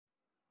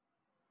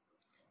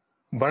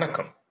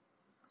வணக்கம்.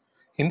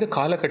 இந்த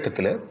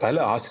காலகட்டத்தில் பல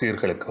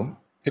ஆசிரியர்களுக்கும்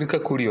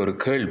இருக்கக்கூடிய ஒரு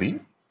கேள்வி,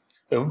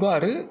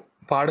 எவ்வாறு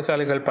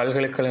பாடசாலைகள்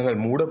பல்கலைக்கழகங்கள்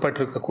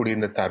மூடப்பட்டிருக்கக்கூடிய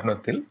இந்த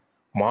தருணத்தில்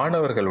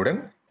மாணவர்களுடன்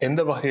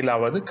எந்த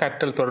வகையிலாவது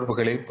கற்றல்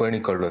தொடர்புகளை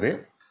பேணிக்கொள்வது,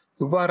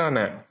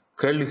 இவ்வாறான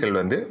கேள்விகள்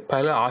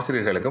பல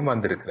ஆசிரியர்களுக்கும்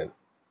வந்திருக்கிறது.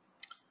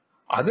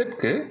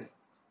 அதற்கு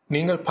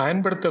நீங்கள்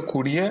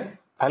பயன்படுத்தக்கூடிய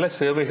பல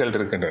சேவைகள்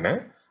இருக்கின்றன.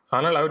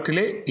 ஆனால்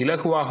அவற்றிலே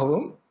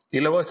இலகுவாகவும்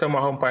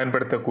இலவசமாகவும்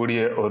பயன்படுத்தக்கூடிய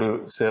ஒரு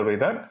சேவை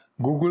தான்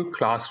கூகுள்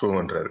கிளாஸ்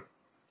ரூம்ன்றது.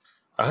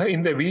 ஆக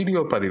இந்த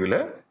வீடியோ பதிவில்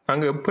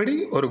நாங்கள் எப்படி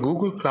ஒரு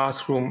கூகுள் கிளாஸ்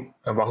ரூம்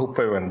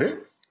வகுப்பை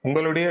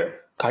உங்களுடைய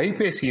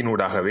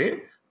கைபேசியினூடாகவே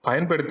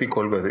பயன்படுத்தி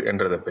கொள்வது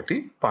என்றதை பற்றி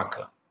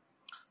பார்க்கலாம்.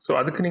 ஸோ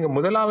அதுக்கு நீங்கள்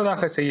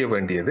முதலாவதாக செய்ய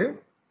வேண்டியது,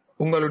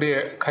 உங்களுடைய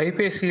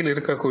கைபேசியில்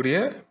இருக்கக்கூடிய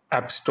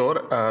ஆப் ஸ்டோர்,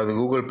 அது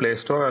கூகுள் ப்ளே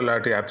ஸ்டோர்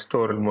அல்லாட்டி ஆப்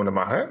ஸ்டோர்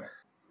மூலமாக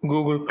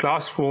கூகுள்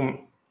கிளாஸ் ரூம்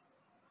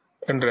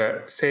என்ற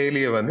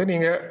செயலியை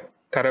நீங்கள்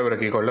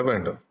தரவிறக்கி கொள்ள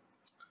வேண்டும்.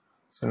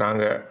 ஸோ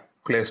நாங்கள்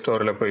ப்ளே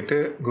ஸ்டோரில் போயிட்டு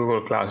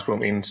கூகுள் கிளாஸ்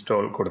ரூம்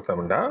இன்ஸ்டால்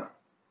கொடுத்தோம்னா,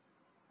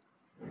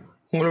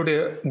 உங்களுடைய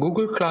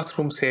கூகுள் கிளாஸ்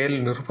ரூம் செயல்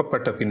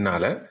நிறுவப்பட்ட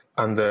பின்னால்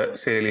அந்த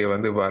செயலியை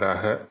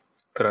இவ்வாறாக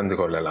திறந்து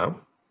கொள்ளலாம்.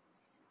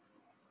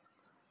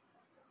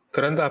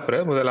 திறந்த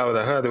அப்புறம்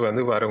முதலாவதாக அது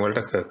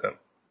உங்கள்கிட்ட கேட்கும்.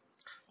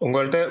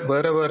 உங்கள்கிட்ட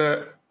வேறு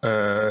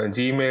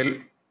ஜிமெயில்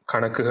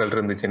கணக்குகள்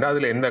இருந்துச்சுன்னா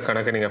அதில் எந்த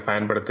கணக்கை நீங்கள்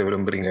பயன்படுத்த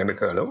விரும்புகிறீங்கன்னு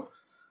கேளும்.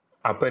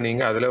 அப்போ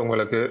நீங்கள் அதில்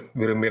உங்களுக்கு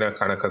விரும்பின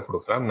கணக்கை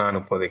கொடுக்கலாம். நான்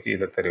இப்போதைக்கு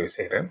இதை தெரிவு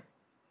செய்கிறேன்.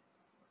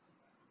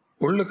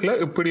 உள்ளுக்குள்ள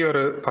இப்படி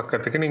ஒரு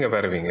பக்கத்துக்கு நீங்கள்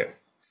வருவீங்க.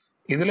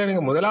 இதில்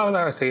நீங்கள்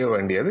முதலாவதாக செய்ய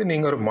வேண்டியது,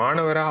 நீங்கள் ஒரு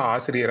மாணவராக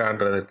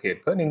ஆசிரியரான்றதற்கு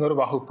ஏற்ப நீங்கள் ஒரு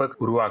வகுப்பை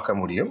உருவாக்க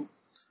முடியும்,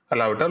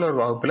 அல்லாவிட்டால் ஒரு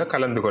வகுப்பில்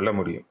கலந்து கொள்ள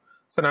முடியும்.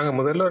 ஸோ நாங்கள்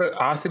முதல்ல ஒரு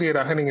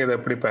ஆசிரியராக நீங்கள் இதை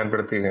எப்படி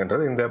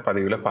பயன்படுத்துவீங்கன்றது இந்த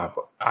பதிவில்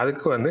பார்ப்போம்.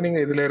 அதுக்கு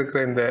நீங்கள் இதில்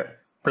இருக்கிற இந்த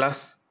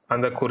ப்ளஸ்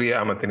அந்த குறியை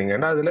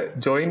அமர்த்தினீங்கன்னா அதில்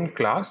ஜாயின்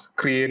கிளாஸ்,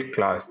 கிரியேட்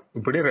கிளாஸ்,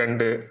 இப்படி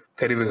 2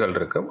 தெரிவுகள்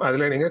இருக்கும்.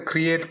 அதில் நீங்கள்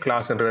கிரியேட்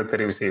கிளாஸ்ன்றதை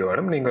தெரிவு செய்ய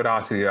வேணும். நீங்கள் ஒரு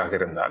ஆசிரியராக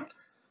இருந்தால்,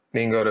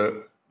 நீங்கள் ஒரு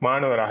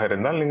மாணவராக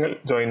இருந்தால் நீங்கள்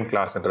ஜாயின்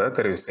கிளாஸ்ன்றதை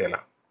தெரிவு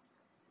செய்யலாம்.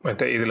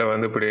 மற்ற இதில்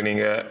இப்படி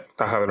நீங்கள்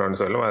தகவல்னு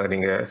சொல்லும், அதை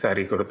நீங்கள்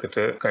சரி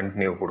கொடுத்துட்டு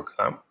கண்டினியூ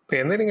கொடுக்கலாம்.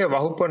 இப்போ நீங்கள்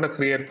வகுப்பொன்றை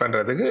கிரியேட்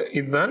பண்ணுறதுக்கு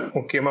இதுதான்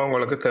முக்கியமாக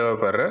உங்களுக்கு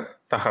தேவைப்படுற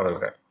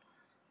தகவல்கள்.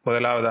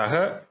 முதலாவதாக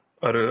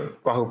ஒரு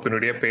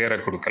வகுப்பினுடைய பெயரை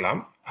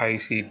கொடுக்கலாம்.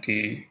 ஐசிடி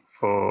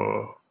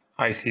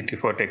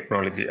ஃபார்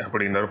டெக்னாலஜி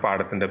அப்படின்ற ஒரு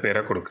பாடத்தின்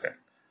பேரை கொடுக்குறேன்.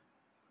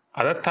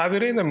 அதை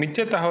தவிர இந்த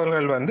மிச்ச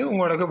தகவல்கள்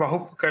உங்களுக்கு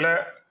வகுப்புகளை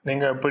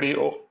நீங்கள் எப்படி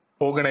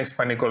ஆர்கனைஸ்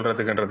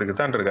பண்ணிக்கொள்றதுக்குன்றதுக்கு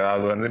தான் இருக்குது.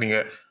 அதாவது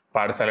நீங்கள்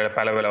பாடசாலையில்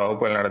பல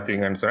வகுப்புகள்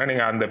நடத்துவீங்கன்னு சொன்னால்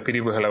நீங்கள் அந்த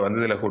பிரிவுகளை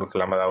இதில்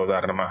கொடுக்கலாம். அதாவது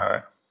உதாரணமாக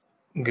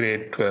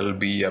கிரேட்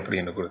 12B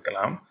அப்படின்னு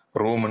கொடுக்கலாம்.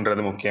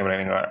 ரூம்ன்றது முக்கியமாக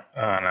நீங்கள்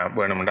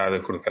வேணுமெண்டா அதை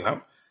கொடுக்கலாம்.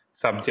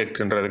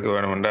 சப்ஜெக்ட்ன்றதுக்கு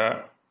வேணுமெண்டா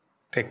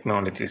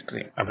டெக்னாலஜி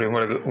ஸ்ட்ரீம், அப்படி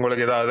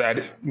உங்களுக்கு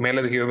ஏதாவது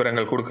மேலதிக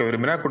விவரங்கள் கொடுக்க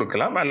விரும்பினா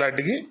கொடுக்கலாம்.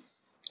 அல்லாட்டிக்கு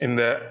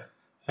இந்த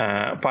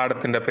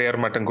பாடத்தின் பெயர்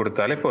மட்டும்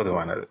கொடுத்தாலே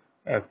போதுமானது.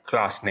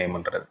 கிளாஸ்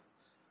நேம்ன்றது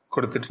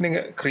கொடுத்துட்டு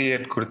நீங்கள்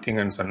கிரியேட்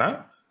கொடுத்தீங்கன்னு சொன்னால்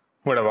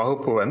உங்களோட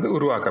வகுப்பு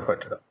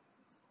உருவாக்கப்பட்டுடும்.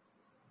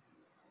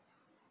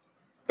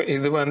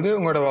 இது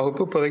உங்களோட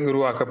வகுப்பு இப்போதைக்கு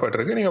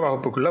உருவாக்கப்பட்டிருக்கு. நீங்கள்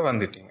வகுப்புக்குள்ளே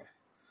வந்துட்டீங்க.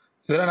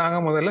 இதில்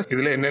நாங்கள் முதல்ல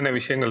இதில் என்னென்ன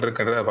விஷயங்கள்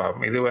இருக்குன்றதை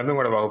பார்ப்போம். இது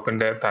உங்களோட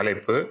வகுப்பின்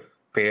தலைப்பு,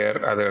 பெயர்,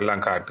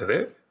 அதெல்லாம் காட்டுது.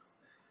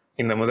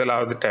 இந்த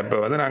முதலாவது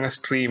டேப்பை நாங்கள்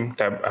ஸ்ட்ரீம்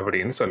டேப்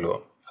அப்படின்னு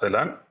சொல்லுவோம்.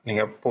 அதெல்லாம்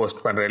நீங்கள்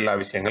போஸ்ட் பண்ணுற எல்லா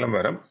விஷயங்களும்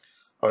வரும்.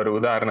 ஒரு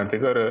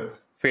உதாரணத்துக்கு ஒரு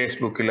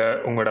ஃபேஸ்புக்கில்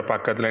உங்களோட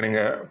பக்கத்தில்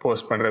நீங்கள்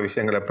போஸ்ட் பண்ணுற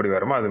விஷயங்கள் எப்படி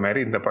வருமோ அது மாதிரி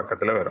இந்த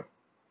பக்கத்தில் வரும்.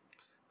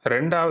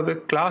 2வது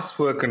கிளாஸ்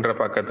ஒர்க்குன்ற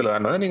பக்கத்தில்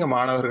தான் நீங்கள்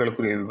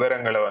மாணவர்களுக்குரிய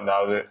விவரங்களை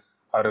அதாவது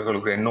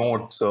அவர்களுக்குரிய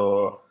நோட்ஸோ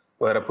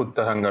வேறு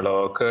புத்தகங்களோ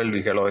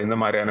கேள்விகளோ இந்த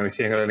மாதிரியான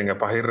விஷயங்களை நீங்கள்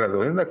பகிர்றது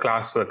இந்த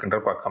கிளாஸ் ஒர்க்குன்ற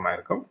பக்கமாக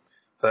இருக்கும்.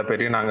 அதை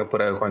பற்றி நாங்கள்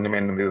பிறகு கொஞ்சம்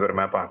என்ன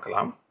விவரமாக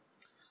பார்க்கலாம்.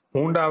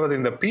 3வது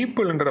இந்த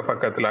பீப்புள்ன்ற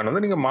பக்கத்தில்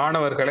நீங்கள்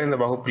மாணவர்களை இந்த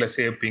வகுப்பில்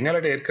சேர்ப்பீங்க,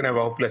 இல்லாட்டி ஏற்கனவே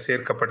வகுப்பில்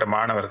சேர்க்கப்பட்ட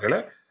மாணவர்களை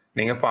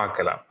நீங்கள்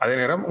பார்க்கலாம். அதே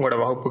நேரம் உங்களோட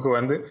வகுப்புக்கு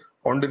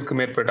 1க்கு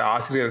மேற்பட்ட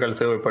ஆசிரியர்கள்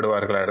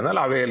தேவைப்படுவார்களாக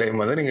இருந்தால்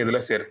அவைகளையும் நீங்கள்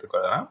இதில்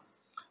சேர்த்துக்கொள்ளலாம்.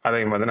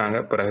 அதையும்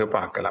நாங்கள் பிறகு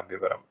பார்க்கலாம்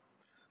விவரம்.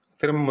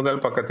 திரும்ப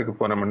முதல் பக்கத்துக்கு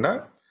போனோம்னா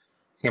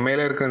இங்கே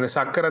மேலே இருக்கிற இந்த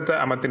சக்கரத்தை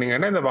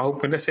அமர்த்தினீங்கன்னா இந்த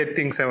வகுப்பின்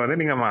செட்டிங்ஸை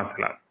நீங்கள்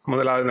மாற்றலாம்.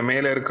 முதலாவது இந்த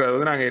மேலே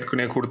இருக்கிறது நாங்கள்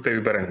ஏற்கனவே கொடுத்த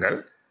விவரங்கள்.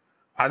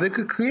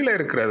 அதுக்கு கீழே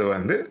இருக்கிறது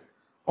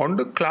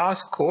ஒன்று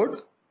கிளாஸ் கோட்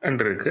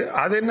என்று இருக்குது.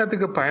 அது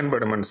என்னத்துக்கு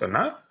பயன்படும்னு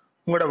சொன்னால்,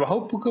 உங்களோட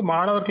வகுப்புக்கு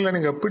மாணவர்களை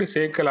நீங்கள் எப்படி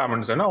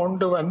சேர்க்கலாம்னு சொன்னால்,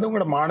 ஒன்று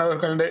உங்களோட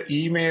மாணவர்களோட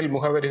இமெயில்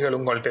முகவரிகள்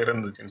உங்கள்கிட்ட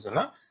இருந்துச்சுன்னு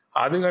சொன்னால்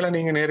அதுகளை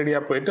நீங்கள்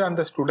நேரடியாக போயிட்டு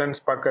அந்த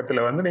ஸ்டூடெண்ட்ஸ்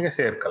பக்கத்தில் நீங்கள்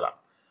சேர்க்கலாம்.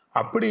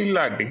 அப்படி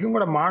இல்லாட்டிக்கு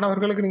உங்களோட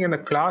மாணவர்களுக்கு நீங்கள்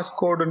இந்த கிளாஸ்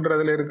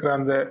கோடுன்றதில் இருக்கிற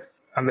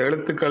அந்த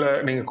எழுத்துக்களை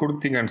நீங்கள்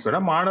கொடுத்தீங்கன்னு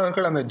சொன்னால்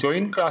மாணவர்கள் அந்த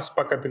ஜாயின் கிளாஸ்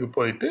பக்கத்துக்கு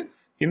போயிட்டு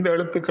இந்த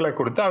எழுத்துக்களை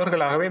கொடுத்து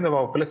அவர்களாகவே இந்த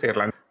வகுப்பில்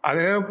சேரலாம்.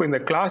 அதே இப்போ இந்த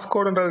கிளாஸ்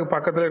கோடுன்றதுக்கு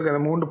பக்கத்தில் இருக்கிற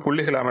அந்த 3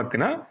 புள்ளிகள்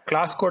அமர்த்தினா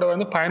கிளாஸ்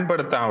கோடை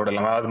பயன்படுத்தாம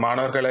விடலாம். அதாவது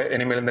மாணவர்களை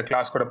இனிமேல் இந்த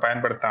கிளாஸ் கோடை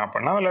பயன்படுத்தாம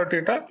பண்ணலாம்.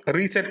 விளையாட்டிட்டா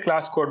ரீசெட்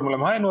கிளாஸ் கோட்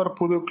மூலமாக இன்னொரு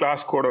புது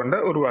கிளாஸ் கோடை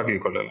உருவாக்கி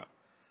கொள்ளலாம்.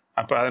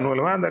 அப்போ அதன்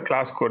மூலமாக அந்த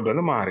கிளாஸ் கோட்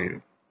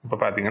மாறிடும். இப்போ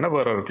பார்த்தீங்கன்னா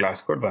வேற ஒரு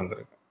கிளாஸ் கோட்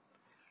வந்திருக்கு.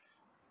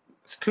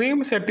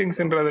 ஸ்ட்ரீம்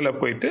செட்டிங்ஸ்ன்றதில்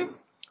போயிட்டு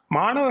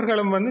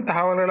மாணவர்களும் வந்து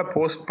தகவல்களை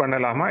போஸ்ட்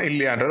பண்ணலாமா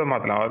இல்லையான்றதை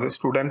மாற்றலாம். அதாவது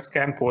ஸ்டூடெண்ட்ஸ்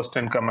கேன் போஸ்ட்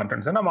அண்ட்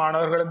கமெண்ட்னு சொன்னால்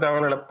மாணவர்களும்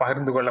தகவல்களை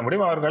பகிர்ந்து கொள்ள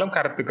முடியும், அவர்களும்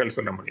கருத்துக்கள்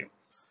சொல்ல முடியும்.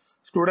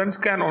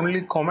 ஸ்டூடெண்ட்ஸ் கேன்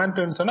ஒன்லி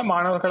கமெண்ட்னு சொன்னால்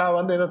மாணவர்களாக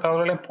வந்து எந்த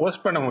தகவல்களையும்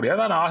போஸ்ட் பண்ண முடியாது.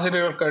 ஆனால்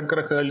ஆசிரியர்கள்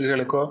கேட்கிற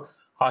கேள்விகளுக்கோ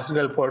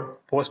ஆசிரியர்கள்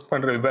போஸ்ட்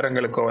பண்ணுற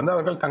விவரங்களுக்கோ வந்து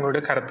அவர்கள்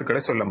தங்களுடைய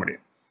கருத்துக்களை சொல்ல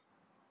முடியும்.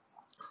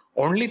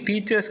 Only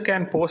teachers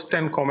can post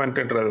and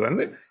கமெண்ட்ன்றது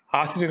வந்து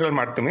ஆசிரியர்கள்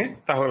மட்டுமே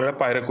தகவல்களை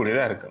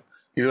பகிரக்கூடியதாக இருக்கும்.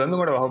 இது வந்து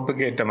உங்களோட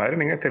வகுப்புக்கு ஏற்ற மாதிரி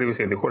நீங்கள் தெரிவு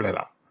செய்து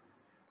கொள்ளலாம்.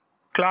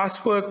 கிளாஸ்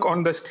ஒர்க்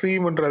ஆன் த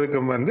ஸ்ட்ரீம்ன்றதுக்கு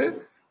வந்து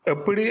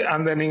எப்படி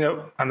நீங்கள்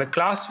அந்த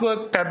கிளாஸ்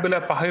ஒர்க் டேப்பில்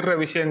பகிர்ற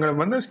விஷயங்களும்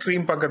வந்து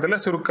ஸ்ட்ரீம்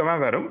பக்கத்தில் சுருக்கமாக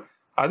வரும்.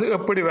 அது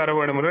எப்படி வர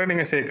வேணும்னு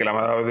நீங்கள் சேர்க்கலாம்.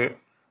 அதாவது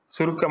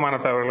சுருக்கமான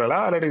தகவல்களா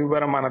அல்லது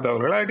விவரமான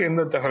தகவல்களா அல்லது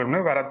எந்த தகவலுமே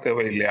வர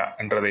தேவையில்லையா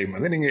என்றதையும்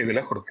வந்து நீங்கள்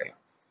இதில் கொடுக்கலாம்.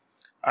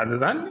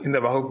 அதுதான் இந்த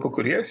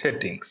வகுப்புக்குரிய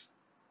செட்டிங்ஸ்.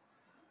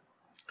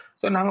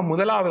 ஸோ நாங்கள்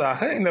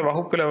முதலாவதாக இந்த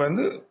வகுப்பில்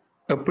வந்து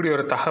எப்படி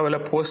ஒரு தகவலை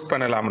போஸ்ட்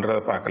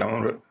பண்ணலாம்ன்றதை பார்க்கலாம்.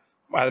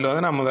 அதில்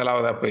வந்து நான்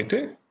முதலாவதாக போயிட்டு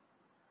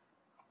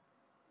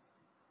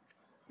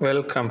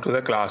welcome to the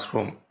class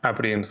room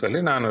அப்படின்னு சொல்லி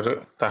நான் ஒரு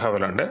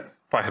தகவல் ஒன்று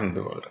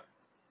பகிர்ந்து கொள்கிறேன்.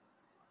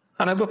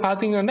 ஆனால் இப்போ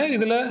பார்த்தீங்கன்னா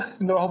இதில்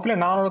இந்த வகுப்பில்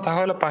நான் ஒரு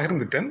தகவலை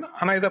பகிர்ந்துட்டேன்.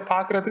 ஆனால் இதை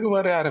பார்க்குறதுக்கு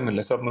வேறு யாரும்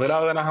இல்லை. ஸோ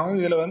முதலாவது நான் வந்து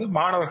இதில் வந்து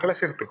மாணவர்களை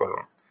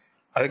சேர்த்துக்கொள்வோம்.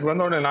 அதுக்கு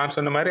வந்து ஒன்று நான்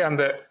சொன்ன மாதிரி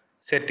அந்த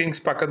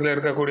செட்டிங்ஸ் பக்கத்தில்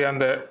இருக்கக்கூடிய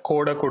அந்த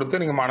கோடை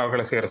கொடுத்து நீங்கள்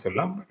மாணவர்களை சேர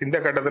சொல்லலாம். இந்த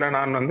கட்டத்தில்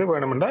நான் வந்து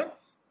வேணுமெண்டா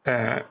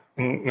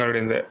உங்களுடைய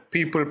இந்த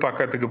பீப்புள்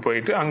பக்கத்துக்கு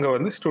போயிட்டு அங்கே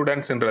வந்து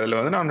ஸ்டூடெண்ட்ஸ்ன்றதில்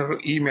வந்து நான் ஒரு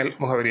இமெயில்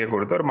முகவரியை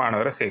கொடுத்து ஒரு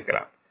மாணவரை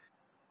சேர்க்கலாம்.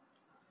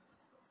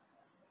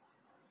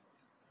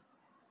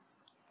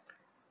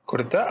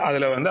 கொடுத்தா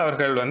அதில் வந்து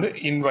அவர்கள் வந்து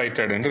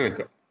இன்வைட்டட் என்று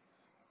இருக்கு.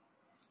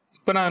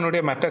 இப்போ நான்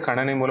என்னுடைய மற்ற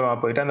கணனி மூலமாக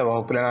போயிட்டு அந்த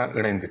வகுப்பில் நான்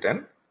இணைந்துட்டேன்.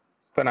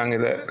 இப்போ நாங்கள்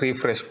இதை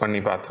ரீஃப்ரெஷ் பண்ணி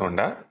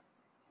பார்த்தோம்டா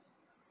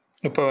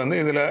இப்போ வந்து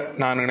இதில்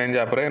நான் இணைஞ்ச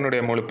அப்புறம்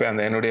என்னுடைய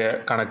என்னுடைய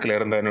கணக்கில்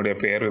இருந்த என்னுடைய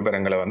பெயர்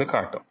விவரங்களை வந்து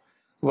காட்டும்.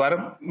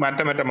 வரும்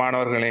மற்ற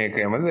மாணவர்களையும்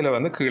இயக்கம் வந்து இதில்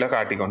வந்து கீழே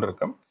காட்டி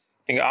கொண்டிருக்கும்.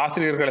 நீங்கள்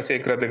ஆசிரியர்களை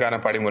சேர்க்கறதுக்கான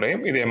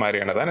படிமுறையும் இதே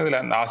மாதிரியான தான்.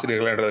 இதில் அந்த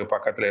ஆசிரியர்கள்ன்றது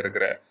பக்கத்தில்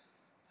இருக்கிற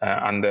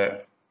அந்த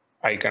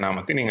ஐக்கனை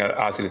அமர்த்தி நீங்கள்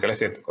ஆசிரியர்களை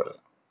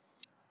சேர்த்துக்கொள்ளலாம்.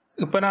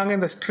 இப்போ நாங்கள்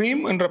இந்த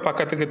ஸ்ட்ரீம் என்ற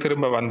பக்கத்துக்கு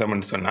திரும்ப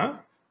வந்தோம்னு சொன்னால்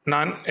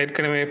நான்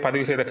ஏற்கனவே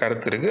பதிவு செய்த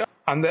கருத்து இருக்குது.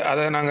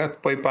 அதை நாங்கள்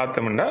போய்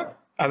பார்த்தோம்னா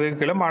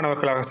அதுக்குள்ள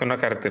மாணவர்களாக சொன்ன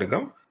கருத்து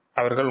இருக்கும்.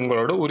 அவர்கள்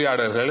உங்களோட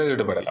உரையாடல்களில்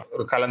ஈடுபடலாம்.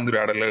 ஒரு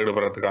கலந்துரையாடலில்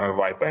ஈடுபடுறதுக்கான ஒரு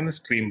வாய்ப்பாக இந்த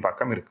ஸ்ட்ரீம்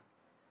பக்கம் இருக்குது.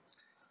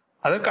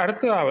 அதுக்கு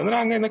அடுத்ததாக வந்து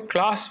நாங்கள் இந்த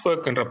கிளாஸ்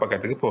ஒர்க்ன்ற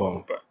பக்கத்துக்கு போவோம்.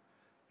 இப்போ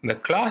இந்த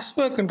கிளாஸ்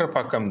ஒர்க்ன்ற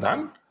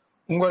பக்கம்தான்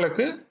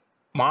உங்களுக்கு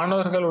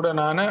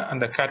மாணவர்களுடனான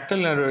அந்த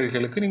கற்றல்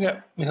நடவடிக்கைகளுக்கு நீங்கள்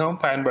மிகவும்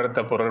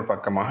பயன்படுத்த போகிற ஒரு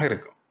பக்கமாக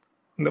இருக்கும்.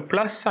 இந்த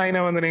ப்ளஸ் சைனை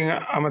வந்து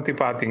நீங்கள் அமர்த்தி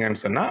பார்த்தீங்கன்னு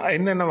சொன்னால்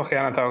என்னென்ன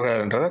வகையான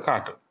தகவல்ன்றதை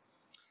காட்டும்.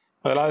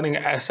 முதலாவது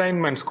நீங்கள்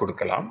அசைன்மெண்ட்ஸ்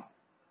கொடுக்கலாம்,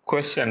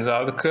 கொஸ்டின்ஸ்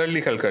அதாவது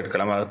கேள்விகள்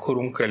கேட்கலாம், அதாவது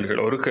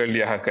குறுங்கேள்விகள் ஒரு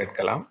கேள்வியாக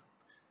கேட்கலாம்.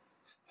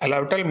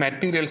 அல்லாவிட்டால்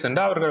மெட்டீரியல்ஸ்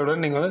என்று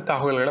அவர்களுடன் நீங்கள் வந்து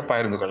தகவல்களை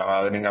பகிர்ந்து கொள்ளலாம்.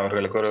 அதாவது நீங்கள்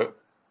அவர்களுக்கு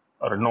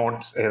ஒரு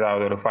நோட்ஸ்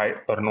ஏதாவது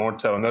ஒரு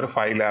நோட்ஸை வந்து ஒரு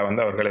ஃபைலாக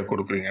வந்து அவர்களுக்கு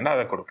கொடுக்குறீங்கன்னா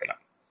அதை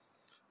கொடுக்கலாம்.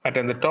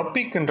 மற்ற இந்த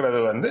டாபிக்ன்றது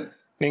வந்து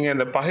நீங்கள்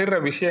இந்த பகிர்ற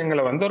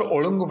விஷயங்களை வந்து ஒரு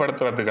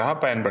ஒழுங்குபடுத்துறதுக்காக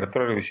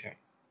பயன்படுத்துகிற ஒரு விஷயம்.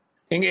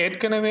 நீங்கள்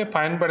ஏற்கனவே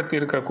பயன்படுத்தி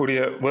இருக்கக்கூடிய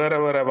வேறு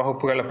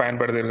வகுப்புகளை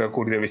பயன்படுத்தி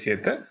இருக்கக்கூடிய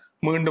விஷயத்தை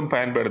மீண்டும்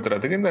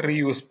பயன்படுத்துறதுக்கு இந்த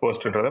ரீயூஸ்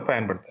போஸ்ட்ன்றதை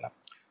பயன்படுத்தலாம்.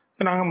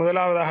 ஸோ நாங்கள்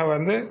முதலாவதாக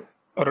வந்து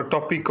ஒரு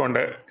டாபிக்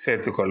கொண்டு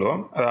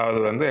சேர்த்துக்கொள்வோம்.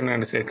 அதாவது வந்து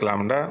என்னென்னு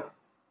சேர்க்கலாம்னா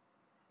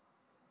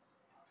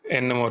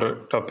இன்னும் ஒரு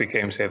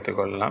டாப்பிக்கையும்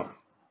சேர்த்துக்கொள்ளலாம்.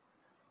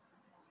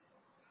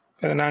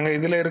 நாங்கள்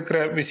இதில் இருக்கிற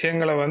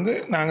விஷயங்களை வந்து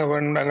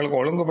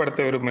நாங்களுக்கு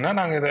ஒழுங்குபடுத்த விரும்பினா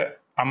நாங்கள் இதை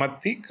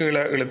அமர்த்தி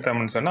கீழே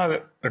இழுத்தோம்னு சொன்னால் அது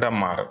இடம்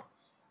மாறும்.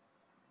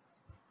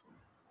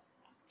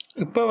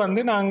 இப்போ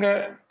வந்து நாங்கள்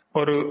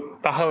ஒரு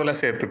தகவலை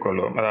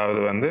சேர்த்துக்கொள்வோம். அதாவது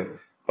வந்து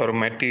ஒரு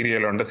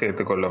மெட்டீரியல் ஒன்றை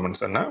சேர்த்துக்கொள்வோம்னு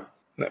சொன்னால்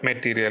இந்த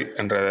மெட்டீரியல்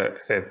என்றதை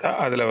சேர்த்தா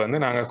அதில் வந்து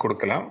நாங்கள்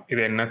கொடுக்கலாம்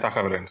இது என்ன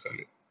தகவல்னு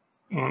சொல்லி.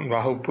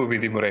 வகுப்பு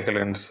விதிமுறைகள்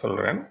என்று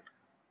சொல்கிறேன்.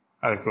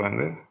 அதுக்கு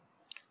வந்து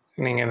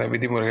நீங்கள் இந்த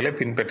விதிமுறைகளை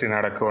பின்பற்றி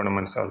நடக்க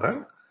வேணும்னு சொல்கிறேன்.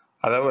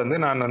 அதை வந்து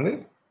நான் வந்து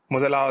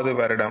முதலாவது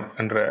வருடம்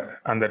என்ற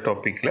அந்த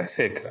டாப்பிக்கில்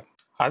சேர்க்குறேன்.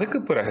 அதுக்கு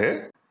பிறகு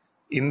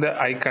இந்த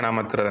ஐக்கன்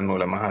அமர்த்துறதன்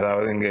மூலமாக,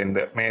 அதாவது இங்கே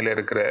இந்த மேலே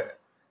இருக்கிற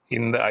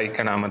இந்த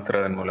ஐக்கன்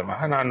அமர்த்துறதன்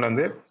மூலமாக நான்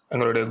வந்து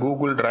எங்களுடைய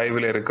கூகுள்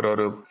டிரைவில் இருக்கிற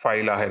ஒரு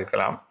ஃபைலாக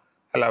இருக்கலாம்,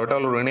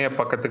 அல்லாவிட்டால் ஒரு இணைய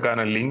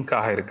பக்கத்துக்கான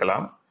லிங்காக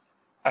இருக்கலாம்,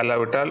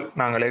 அல்லாவிட்டால்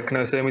நாங்கள்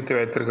ஏற்கனவே சேமித்து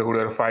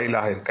வைத்திருக்கக்கூடிய ஒரு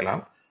ஃபைலாக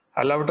இருக்கலாம்,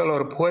 அல்லாவிட்டால்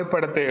ஒரு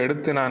புகைப்படத்தை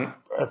எடுத்து நான்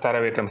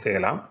தரவேற்றம்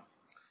செய்யலாம்,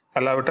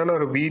 அல்லாவிட்டால்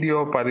ஒரு வீடியோ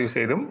பதிவு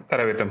செய்தும்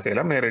தரவேற்றம்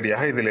செய்யலாம்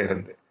நேரடியாக இதில்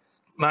இருந்து.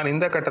 நான்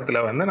இந்த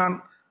கட்டத்தில் வந்து நான்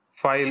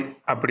ஃபைல்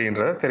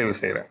அப்படின்றத தெரிவு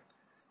செய்கிறேன்.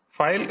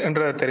 ஃபைல்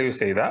என்றதை தெரிவு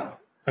செய்தால்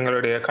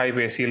எங்களுடைய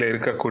கைபேசியில்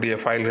இருக்கக்கூடிய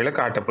ஃபைல்களை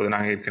காட்டப்போது.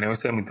 நாங்கள் ஏற்கனவே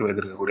சேமித்து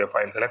வைத்திருக்கக்கூடிய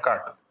ஃபைல்களை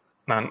காட்டும்.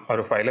 நான்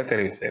ஒரு ஃபைலை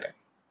தெரிவு செய்கிறேன்.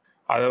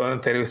 அதை வந்து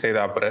தெரிவு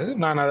செய்த பிறகு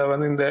நான் அதை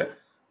வந்து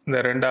இந்த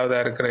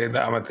ரெண்டாவதாக இருக்கிற இதை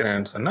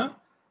அமர்த்தினேன்னு சொன்னால்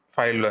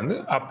ஃபைல் வந்து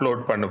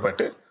அப்லோட்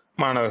பண்ணப்பட்டு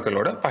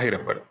மாணவர்களோட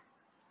பகிரப்படும்.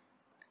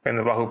 இப்போ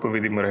இந்த வகுப்பு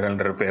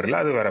விதிமுறைகள்ன்ற பேரில்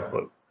அது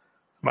வரப்போகுது.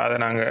 அதை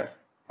நாங்கள்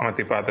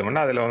அமர்த்தி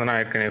பார்த்தோம்னா அதில் வந்து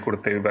நான் ஏற்கனவே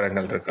கொடுத்த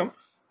விவரங்கள் இருக்கும்.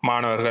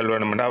 மாணவர்கள்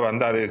வேணுமெண்டா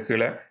வந்து அதுக்கு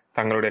கீழே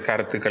தங்களுடைய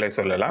கருத்துக்களை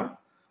சொல்லலாம்.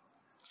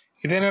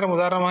 இதே நேரம்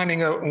உதாரணமாக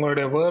நீங்கள்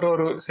உங்களுடைய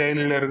வேறொரு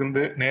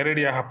செயலிலிருந்து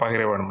நேரடியாக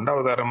பகிர வேணும்டா,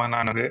 உதாரணமாக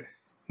நான் வந்து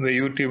இந்த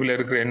யூடியூப்பில்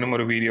இருக்கிற இன்னும்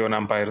ஒரு வீடியோ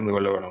நான் பகிர்ந்து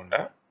கொள்ள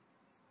வேணும்டா,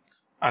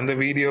 அந்த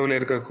வீடியோவில்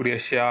இருக்கக்கூடிய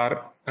ஷேர்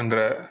என்ற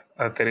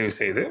தெரிவு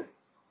செய்து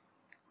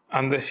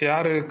அந்த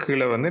ஷேருக்கு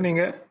கீழே வந்து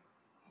நீங்கள்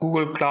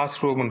கூகுள் கிளாஸ்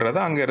ரூம்ன்றதை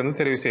அங்கேருந்து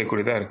தெரிவு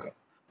செய்யக்கூடியதாக இருக்கும்.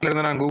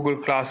 இதிலிருந்து நான் கூகுள்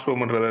கிளாஸ்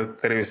ரூம்ன்றதை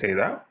தெரிவு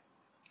செய்தால்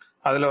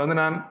அதில் வந்து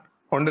நான்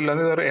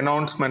ஒன்றிலேருந்து ஒரு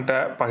அனௌன்ஸ்மெண்ட்டை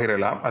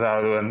பகிரலாம்.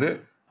 அதாவது வந்து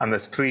அந்த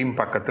ஸ்ட்ரீம்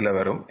பக்கத்தில்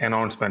வரும்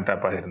அனௌன்ஸ்மெண்ட்டாக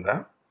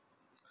பகிர்ந்தால்,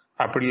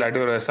 அப்படி இல்லாட்டி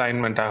ஒரு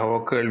அசைன்மெண்ட்டாகவோ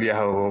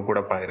கேள்வியாகவோ கூட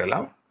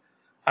பகிரலாம்.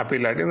 அப்படி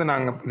இல்லாட்டி வந்து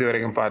நாங்கள் இது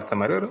வரைக்கும் பார்த்த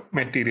மாதிரி ஒரு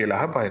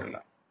மெட்டீரியலாக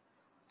பகிரலாம்.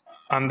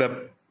 அந்த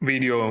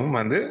வீடியோவும்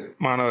வந்து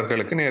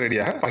மாணவர்களுக்கு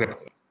நேரடியாக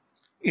பகிரப்படும்.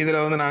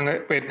 இதில் வந்து நாங்கள்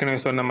இப்போ ஏற்கனவே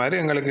சொன்ன மாதிரி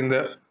எங்களுக்கு இந்த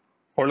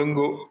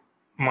ஒழுங்கு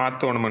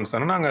மாற்றணும்னு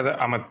சொன்னால் நாங்கள் அதை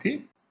அமர்த்தி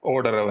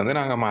ஓர்டரை வந்து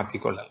நாங்கள்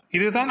மாற்றிக்கொள்ளலாம்.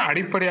 இதுதான்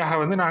அடிப்படையாக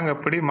வந்து நாங்கள்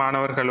எப்படி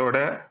மாணவர்களோட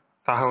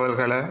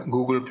தகவல்களை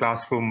கூகுள்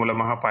கிளாஸ் ரூம்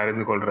மூலமாக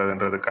பகிர்ந்து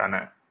கொள்வதுன்றதுக்கான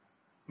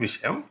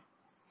விஷயம்.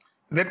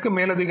 இதற்கு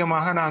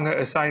மேலதிகமாக நாங்கள்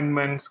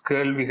அசைன்மெண்ட்ஸ்,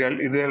 கேள்விகள்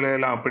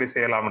இதெல்லாம் எப்படி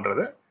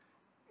செய்யலாம்ன்றது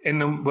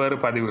இன்னும் வேறு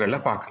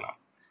பதிவுகளில் பார்க்கலாம்.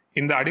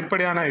 இந்த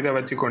அடிப்படையான இதை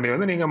வச்சு கொண்டே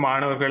வந்து நீங்கள்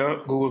மாணவர்களை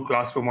கூகுள்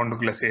கிளாஸ் ரூம்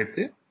ஒன்றுக்குள்ளே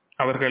சேர்த்து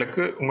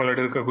அவர்களுக்கு உங்களோட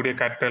இருக்கக்கூடிய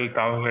கற்றல்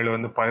தகவல்களை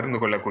வந்து பகிர்ந்து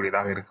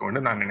கொள்ளக்கூடியதாக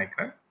இருக்கும்னு நான்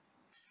நினைக்கிறேன்.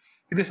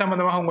 இது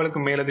சம்பந்தமாக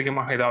உங்களுக்கு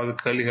மேலதிகமாக ஏதாவது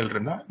கேள்விகள்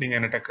இருந்தால் நீங்கள்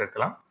என்கிட்ட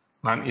கேட்கலாம்.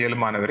 நான்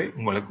இயலுமானவரை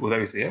உங்களுக்கு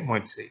உதவி செய்ய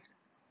முயற்சி செய்கிறேன்.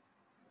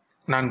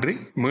 நன்றி.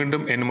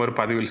 மீண்டும் இன்னும் ஒரு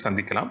பதிவில்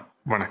சந்திக்கலாம்.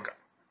 வணக்கம்.